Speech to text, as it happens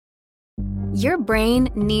Your brain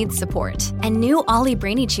needs support, and new Ollie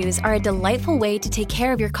Brainy Chews are a delightful way to take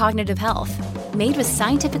care of your cognitive health. Made with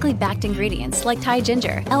scientifically backed ingredients like Thai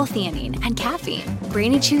ginger, L-theanine, and caffeine,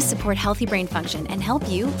 Brainy Chews support healthy brain function and help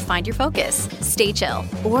you find your focus, stay chill,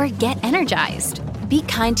 or get energized. Be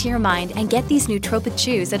kind to your mind and get these nootropic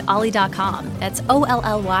chews at ollie.com. That's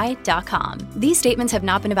OLLY.com. These statements have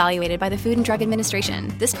not been evaluated by the Food and Drug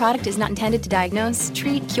Administration. This product is not intended to diagnose,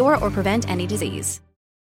 treat, cure, or prevent any disease.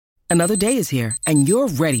 Another day is here, and you're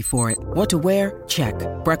ready for it. What to wear? Check.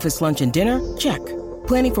 Breakfast, lunch, and dinner? Check.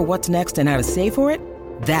 Planning for what's next and how to save for it?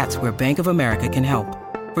 That's where Bank of America can help.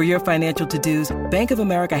 For your financial to-dos, Bank of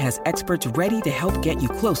America has experts ready to help get you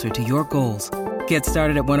closer to your goals. Get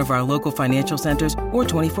started at one of our local financial centers or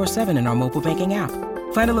 24/7 in our mobile banking app.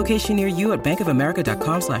 Find a location near you at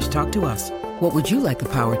bankofamerica.com/talktous. What would you like the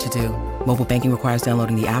power to do? Mobile banking requires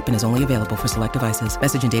downloading the app and is only available for select devices.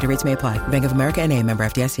 Message and data rates may apply. Bank of America N.A., member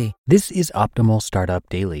FDIC. This is Optimal Startup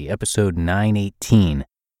Daily, episode 918,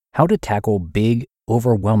 How to Tackle Big,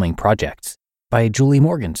 Overwhelming Projects by Julie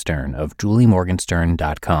Morgenstern of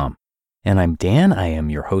juliemorgenstern.com. And I'm Dan. I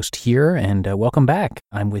am your host here, and welcome back.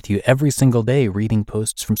 I'm with you every single day reading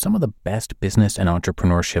posts from some of the best business and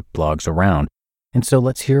entrepreneurship blogs around. And so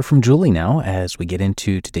let's hear from Julie now as we get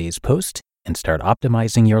into today's post and start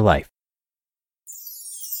optimizing your life.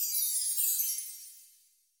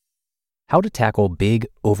 How to Tackle Big,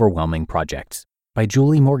 Overwhelming Projects by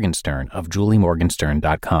Julie Morgenstern of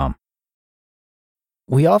juliemorgenstern.com.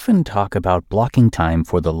 We often talk about blocking time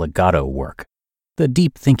for the legato work, the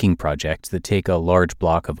deep thinking projects that take a large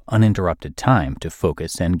block of uninterrupted time to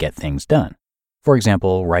focus and get things done. For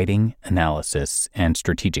example, writing, analysis, and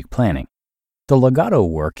strategic planning. The legato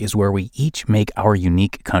work is where we each make our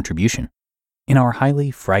unique contribution. In our highly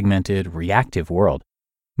fragmented, reactive world,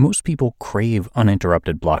 most people crave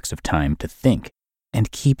uninterrupted blocks of time to think and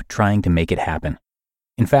keep trying to make it happen.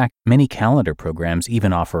 In fact, many calendar programs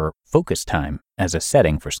even offer focus time as a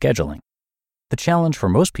setting for scheduling. The challenge for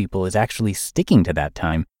most people is actually sticking to that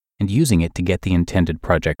time and using it to get the intended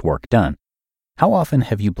project work done. How often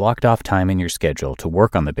have you blocked off time in your schedule to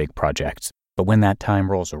work on the big projects, but when that time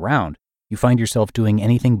rolls around, you find yourself doing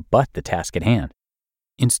anything but the task at hand?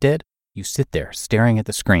 Instead, you sit there staring at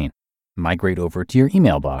the screen, migrate over to your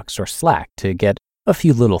email box or Slack to get a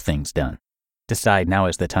few little things done. Decide now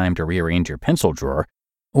is the time to rearrange your pencil drawer,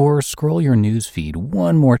 or scroll your news feed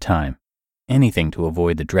one more time. Anything to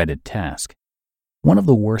avoid the dreaded task. One of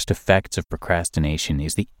the worst effects of procrastination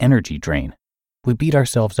is the energy drain. We beat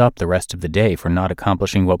ourselves up the rest of the day for not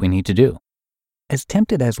accomplishing what we need to do. As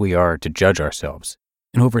tempted as we are to judge ourselves,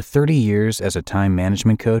 in over 30 years as a time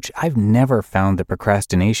management coach, I've never found that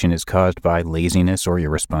procrastination is caused by laziness or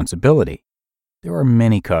irresponsibility. There are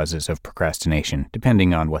many causes of procrastination,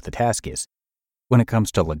 depending on what the task is. When it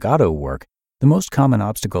comes to legato work, the most common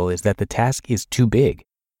obstacle is that the task is too big.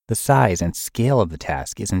 The size and scale of the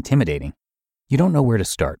task is intimidating. You don't know where to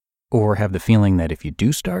start, or have the feeling that if you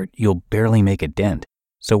do start, you'll barely make a dent.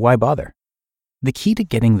 So why bother? The key to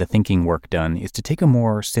getting the thinking work done is to take a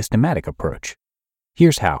more systematic approach.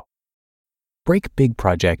 Here's how. Break big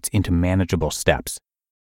projects into manageable steps.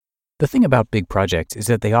 The thing about big projects is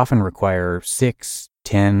that they often require 6,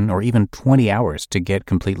 10, or even 20 hours to get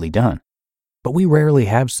completely done. But we rarely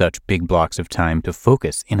have such big blocks of time to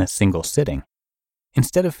focus in a single sitting.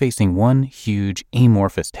 Instead of facing one huge,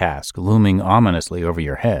 amorphous task looming ominously over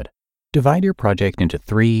your head, divide your project into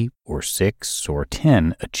 3 or 6 or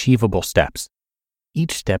 10 achievable steps.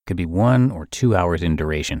 Each step could be 1 or 2 hours in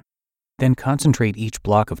duration. Then concentrate each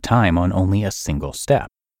block of time on only a single step.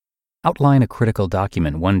 Outline a critical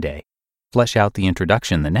document one day, flesh out the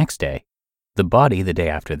introduction the next day, the body the day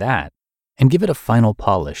after that, and give it a final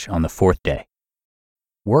polish on the 4th day.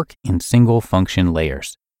 Work in single-function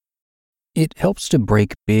layers. It helps to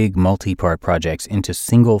break big multi-part projects into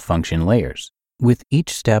single-function layers, with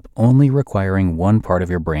each step only requiring one part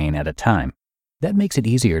of your brain at a time. That makes it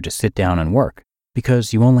easier to sit down and work,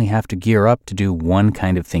 because you only have to gear up to do one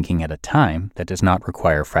kind of thinking at a time that does not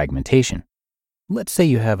require fragmentation. Let's say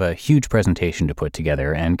you have a huge presentation to put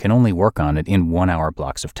together and can only work on it in 1-hour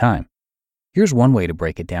blocks of time. Here's one way to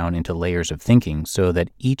break it down into layers of thinking so that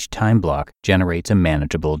each time block generates a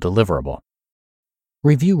manageable deliverable.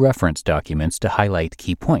 Review reference documents to highlight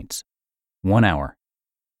key points. 1 hour.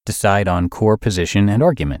 Decide on core position and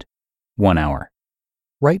argument. 1 hour.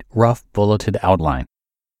 Write rough bulleted outline.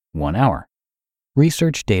 1 hour.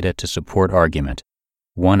 Research data to support argument.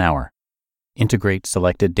 1 hour. Integrate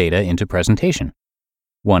selected data into presentation.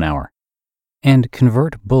 1 hour. And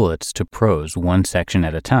convert bullets to prose one section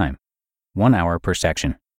at a time. 1 hour per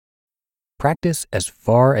section. Practice as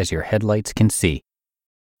far as your headlights can see.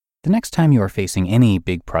 The next time you are facing any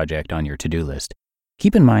big project on your to-do list,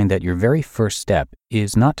 keep in mind that your very first step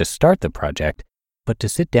is not to start the project, but to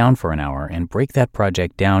sit down for an hour and break that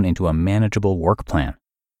project down into a manageable work plan.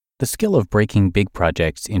 The skill of breaking big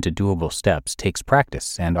projects into doable steps takes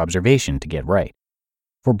practice and observation to get right.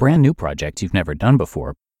 For brand new projects you've never done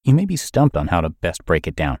before, you may be stumped on how to best break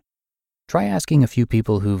it down. Try asking a few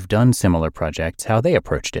people who've done similar projects how they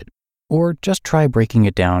approached it, or just try breaking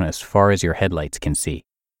it down as far as your headlights can see.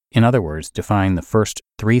 In other words, define the first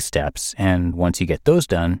 3 steps, and once you get those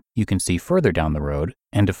done, you can see further down the road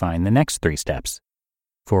and define the next 3 steps.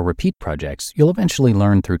 For repeat projects, you'll eventually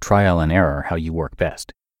learn through trial and error how you work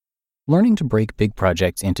best. Learning to break big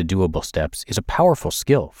projects into doable steps is a powerful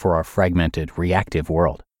skill for our fragmented, reactive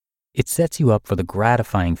world. It sets you up for the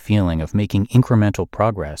gratifying feeling of making incremental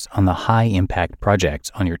progress on the high-impact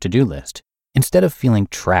projects on your to-do list, instead of feeling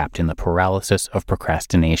trapped in the paralysis of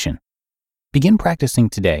procrastination. Begin practicing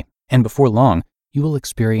today, and before long, you will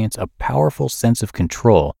experience a powerful sense of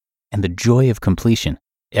control and the joy of completion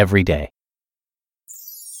every day.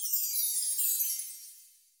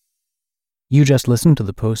 You just listened to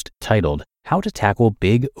the post titled, How to Tackle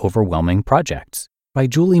Big, Overwhelming Projects by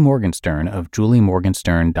Julie Morgenstern of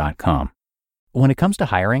juliemorgenstern.com. When it comes to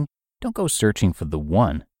hiring, don't go searching for the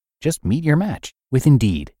one. Just meet your match with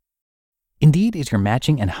Indeed. Indeed is your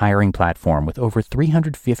matching and hiring platform with over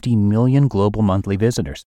 350 million global monthly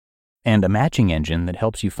visitors, and a matching engine that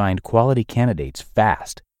helps you find quality candidates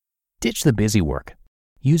fast. Ditch the busy work.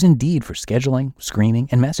 Use Indeed for scheduling, screening,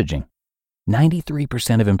 and messaging.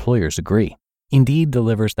 93% of employers agree. Indeed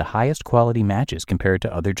delivers the highest quality matches compared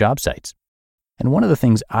to other job sites. And one of the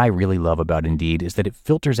things I really love about Indeed is that it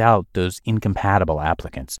filters out those incompatible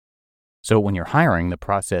applicants. So when you're hiring, the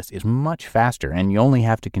process is much faster and you only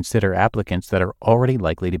have to consider applicants that are already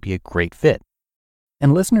likely to be a great fit.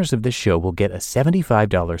 And listeners of this show will get a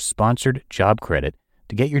 $75 sponsored job credit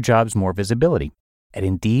to get your jobs more visibility at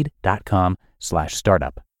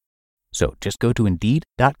Indeed.com/startup. So just go to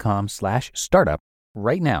Indeed.com/startup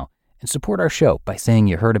right now and support our show by saying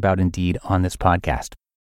you heard about Indeed on this podcast.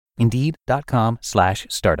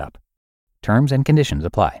 Indeed.com/startup. Terms and conditions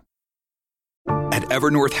apply. At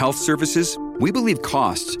Evernorth Health Services, we believe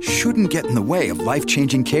costs shouldn't get in the way of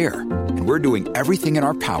life-changing care, and we're doing everything in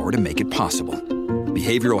our power to make it possible.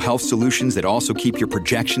 Behavioral health solutions that also keep your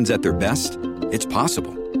projections at their best? It's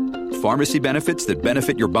possible. Pharmacy benefits that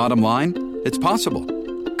benefit your bottom line? It's possible.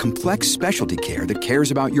 Complex specialty care that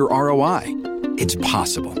cares about your ROI? It's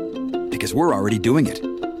possible. Because we're already doing it.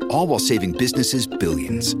 All while saving businesses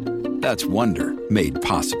billions. That's Wonder made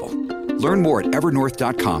possible. Learn more at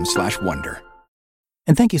evernorth.com/wonder.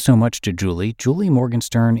 And thank you so much to Julie. Julie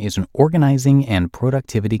Morgenstern is an organizing and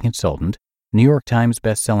productivity consultant, New York Times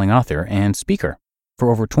bestselling author, and speaker. For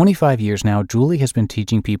over 25 years now, Julie has been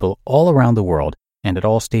teaching people all around the world and at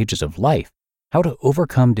all stages of life how to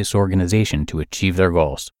overcome disorganization to achieve their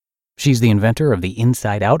goals. She's the inventor of the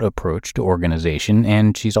inside-out approach to organization,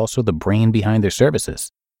 and she's also the brain behind their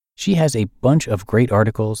services. She has a bunch of great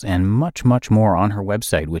articles and much, much more on her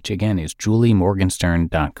website, which again is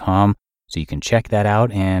juliemorgenstern.com. So you can check that out.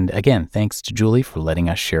 And again, thanks to Julie for letting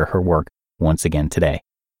us share her work once again today.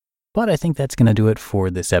 But I think that's going to do it for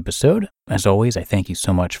this episode. As always, I thank you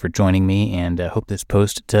so much for joining me, and I hope this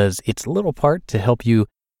post does its little part to help you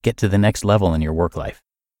get to the next level in your work life.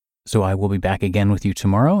 So I will be back again with you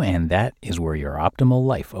tomorrow, and that is where your optimal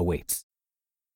life awaits.